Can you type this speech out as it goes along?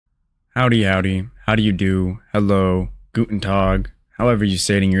Howdy, howdy. How do you do? Hello, guten tag, however you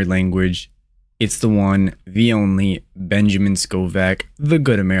say it in your language. It's the one, the only, Benjamin Scovach, the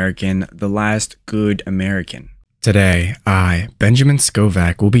good American, the last good American. Today, I, Benjamin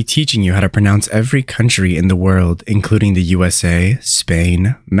Scovach, will be teaching you how to pronounce every country in the world, including the USA,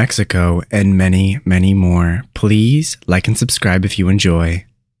 Spain, Mexico, and many, many more. Please like and subscribe if you enjoy.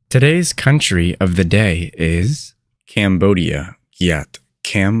 Today's country of the day is Cambodia GYAT.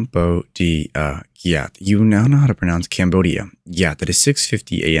 Cambodia GYAT. You now know how to pronounce Cambodia GYAT. That is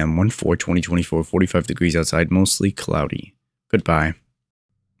 6:50 a.m. 1/4/2024, 45 degrees outside, mostly cloudy. Goodbye.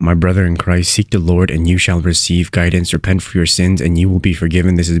 My brother in Christ, seek the Lord and you shall receive guidance. Repent for your sins and you will be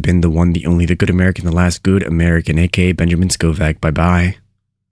forgiven. This has been the one, the only, the good American, the last good American, aka Benjamin Scovach. Bye-bye.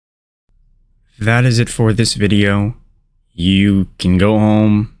 That is it for this video. You can go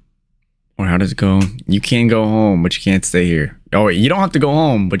home. Or how does it go? You can go home, but you can't stay here. Oh, wait, you don't have to go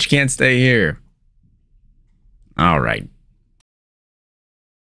home, but you can't stay here. All right.